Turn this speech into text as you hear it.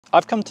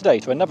I've come today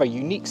to another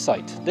unique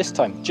site, this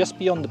time just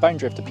beyond the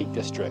boundary of the Peak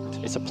District.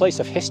 It's a place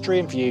of history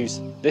and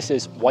views. This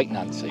is White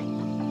Nancy.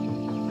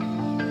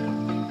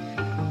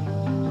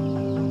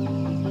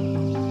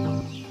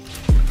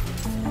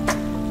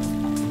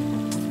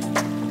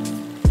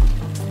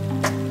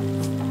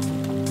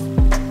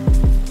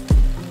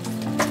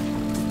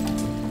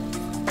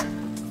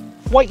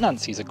 White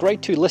Nancy is a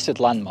Grade 2 listed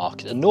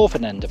landmark at the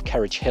northern end of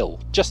Kerridge Hill,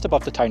 just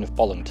above the town of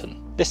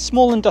Bollington. This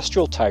small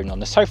industrial town on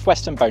the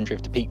southwestern boundary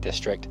of the Peak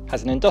District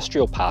has an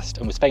industrial past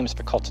and was famous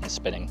for cotton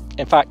spinning.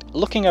 In fact,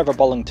 looking over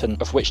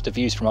Bollington, of which the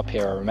views from up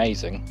here are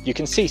amazing, you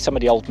can see some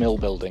of the old mill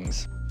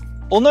buildings.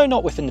 Although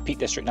not within the Peak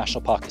District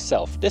National Park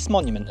itself, this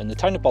monument and the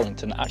town of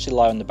Bollington actually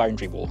lie on the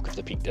boundary walk of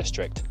the Peak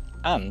District,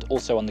 and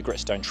also on the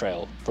Gritstone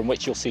Trail, from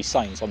which you'll see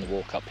signs on the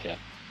walk up here.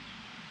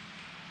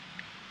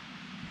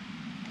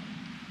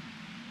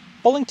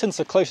 Bollington's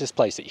the closest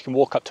place that you can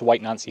walk up to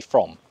White Nancy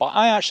from, but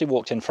I actually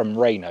walked in from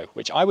Rayno,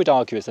 which I would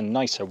argue is a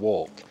nicer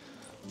walk.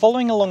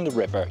 Following along the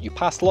river, you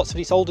pass lots of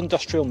these old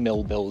industrial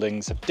mill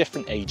buildings of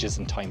different ages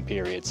and time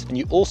periods, and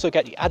you also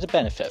get the added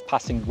benefit of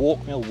passing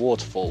Walkmill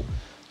Waterfall,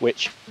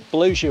 which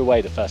blows you away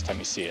the first time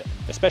you see it,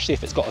 especially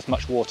if it's got as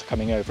much water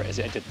coming over it as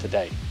it did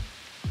today.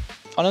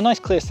 On a nice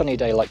clear sunny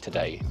day like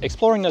today,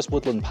 exploring those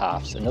woodland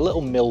paths and the little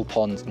mill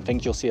ponds and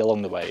things you'll see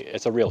along the way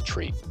is a real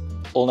treat.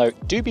 Although,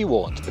 do be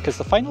warned, because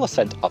the final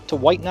ascent up to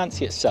White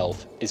Nancy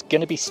itself is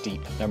going to be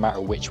steep no matter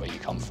which way you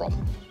come from.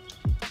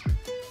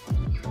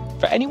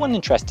 For anyone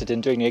interested in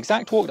doing the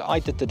exact walk that I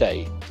did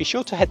today, be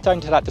sure to head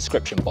down to that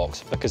description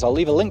box because I'll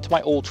leave a link to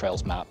my All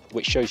Trails map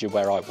which shows you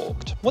where I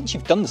walked. Once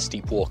you've done the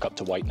steep walk up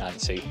to White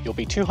Nancy, you'll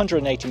be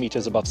 280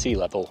 metres above sea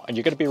level and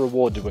you're going to be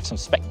rewarded with some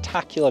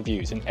spectacular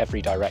views in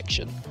every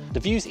direction.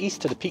 The views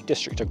east to the Peak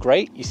District are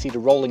great, you see the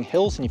rolling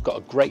hills and you've got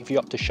a great view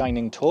up to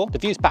Shining Tor. The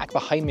views back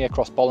behind me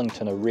across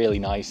Bollington are really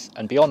nice,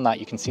 and beyond that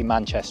you can see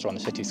Manchester on the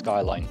city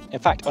skyline. In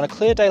fact, on a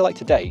clear day like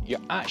today, you're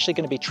actually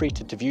going to be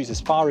treated to views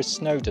as far as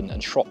Snowdon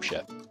and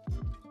Shropshire.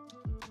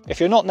 If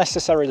you're not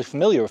necessarily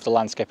familiar with the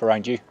landscape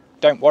around you,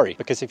 don't worry,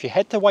 because if you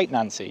head to White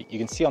Nancy, you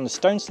can see on the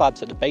stone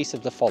slabs at the base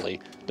of the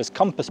Folly, there's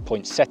compass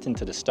points set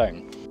into the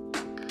stone.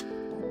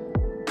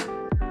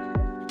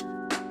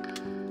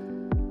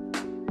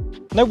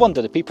 No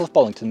wonder the people of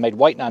Bollington made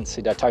White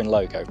Nancy their town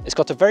logo. It's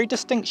got a very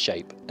distinct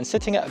shape, and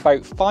sitting at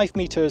about 5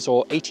 metres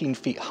or 18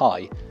 feet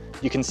high,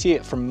 you can see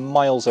it from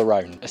miles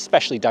around,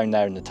 especially down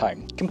there in the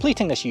town.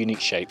 Completing this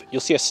unique shape, you'll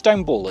see a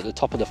stone ball at the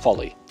top of the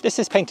Folly. This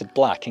is painted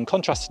black in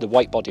contrast to the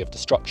white body of the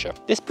structure.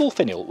 This ball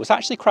finial was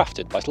actually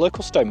crafted by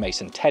local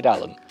stonemason Ted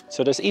Allen,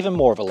 so there's even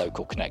more of a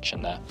local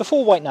connection there.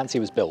 Before White Nancy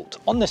was built,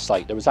 on this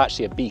site there was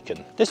actually a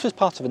beacon. This was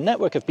part of a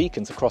network of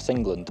beacons across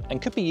England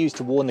and could be used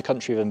to warn the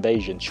country of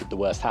invasion should the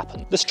worst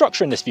happen. The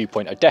structure and this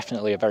viewpoint are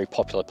definitely a very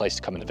popular place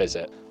to come and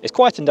visit. It's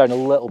quietened down a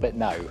little bit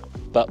now,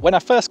 but when I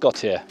first got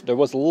here, there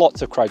was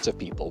lots of crowds of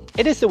people.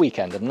 It is the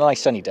weekend and a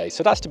nice sunny day,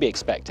 so that's to be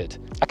expected.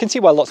 I can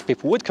see why lots of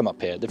people would come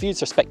up here. The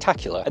views are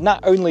spectacular, and that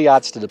only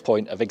adds to the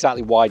point of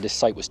exactly why this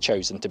site was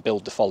chosen to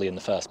build the Folly in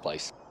the first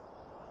place.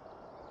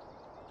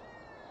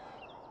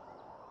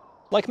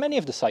 Like many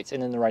of the sites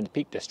in and around the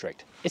Peak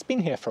District, it's been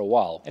here for a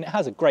while and it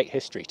has a great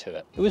history to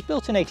it. It was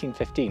built in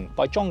 1815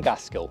 by John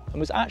Gaskell and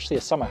was actually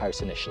a summer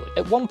house initially.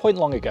 At one point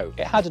long ago,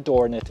 it had a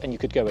door in it and you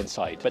could go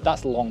inside, but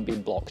that's long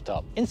been blocked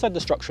up. Inside the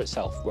structure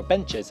itself were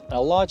benches and a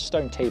large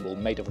stone table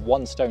made of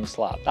one stone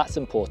slab. That's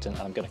important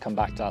and I'm going to come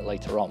back to that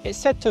later on. It's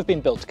said to have been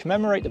built to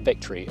commemorate the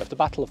victory of the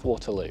Battle of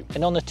Waterloo,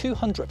 and on the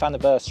 200th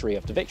anniversary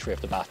of the victory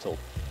of the battle,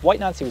 White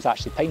Nancy was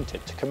actually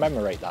painted to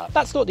commemorate that.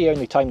 That's not the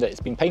only time that it's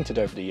been painted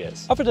over the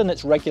years. Other than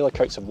its regular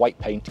coats of white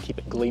paint to keep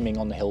it gleaming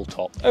on the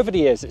hilltop, over the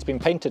years it's been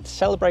painted to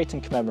celebrate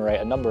and commemorate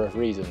a number of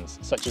reasons,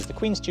 such as the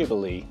Queen's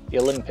Jubilee, the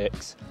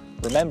Olympics,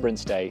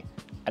 Remembrance Day,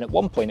 and at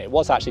one point it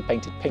was actually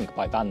painted pink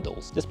by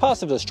vandals. There's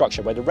parts of the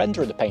structure where the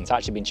render of the paint's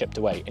actually been chipped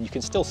away and you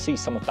can still see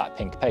some of that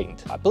pink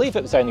paint. I believe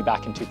it was only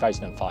back in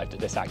 2005 that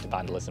this act of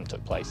vandalism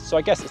took place, so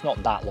I guess it's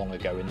not that long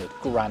ago in the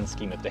grand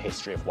scheme of the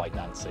history of White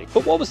Nancy.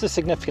 But what was the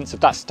significance of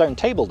that stone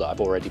table that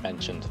I've already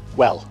mentioned?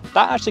 Well,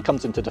 that actually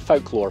comes into the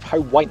folklore of how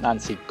White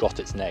Nancy got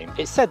its name.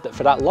 It's said that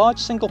for that large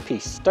single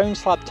piece stone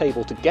slab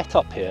table to get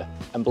up here,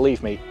 and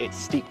believe me, it's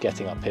steep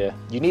getting up here,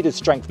 you needed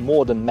strength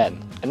more than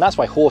men, and that's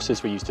why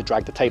horses were used to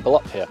drag the table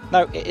up here.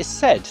 Now, it is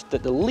said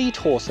that the lead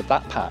horse of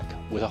that pack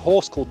was a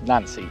horse called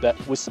Nancy that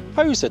was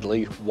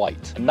supposedly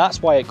white, and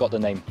that's why it got the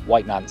name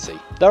White Nancy.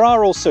 There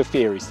are also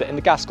theories that in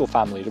the Gaskell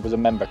family there was a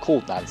member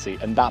called Nancy,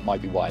 and that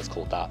might be why it's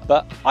called that,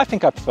 but I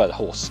think I prefer the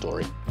horse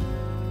story.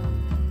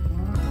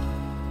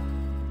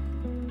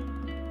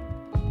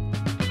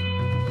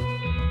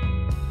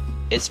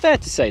 It's fair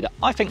to say that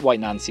I think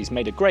White Nancy's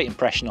made a great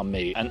impression on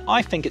me, and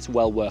I think it's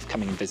well worth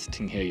coming and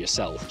visiting here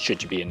yourself,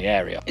 should you be in the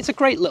area. It's a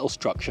great little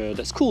structure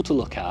that's cool to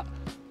look at,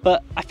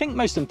 but I think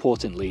most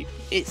importantly,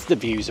 it's the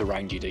views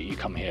around you that you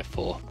come here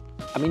for.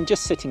 I mean,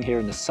 just sitting here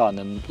in the sun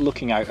and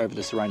looking out over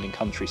the surrounding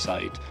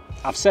countryside,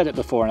 I've said it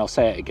before and I'll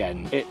say it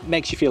again, it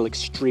makes you feel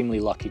extremely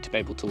lucky to be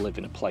able to live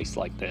in a place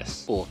like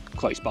this, or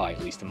close by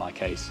at least in my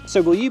case.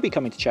 So will you be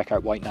coming to check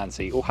out White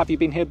Nancy, or have you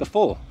been here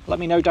before? Let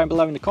me know down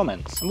below in the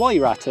comments. And while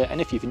you're at it,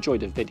 and if you've enjoyed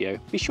the video,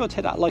 be sure to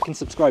hit that like and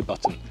subscribe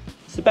button.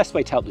 It's the best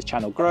way to help the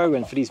channel grow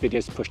and for these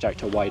videos to push out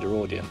to a wider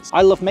audience.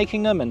 I love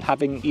making them and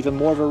having even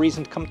more of a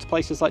reason to come to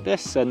places like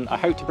this, and I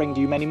hope to bring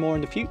you many more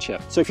in the future.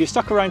 So if you've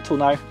stuck around till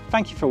now,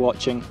 thank you for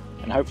watching,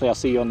 and hopefully I'll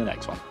see you on the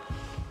next one.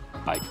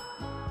 Bye.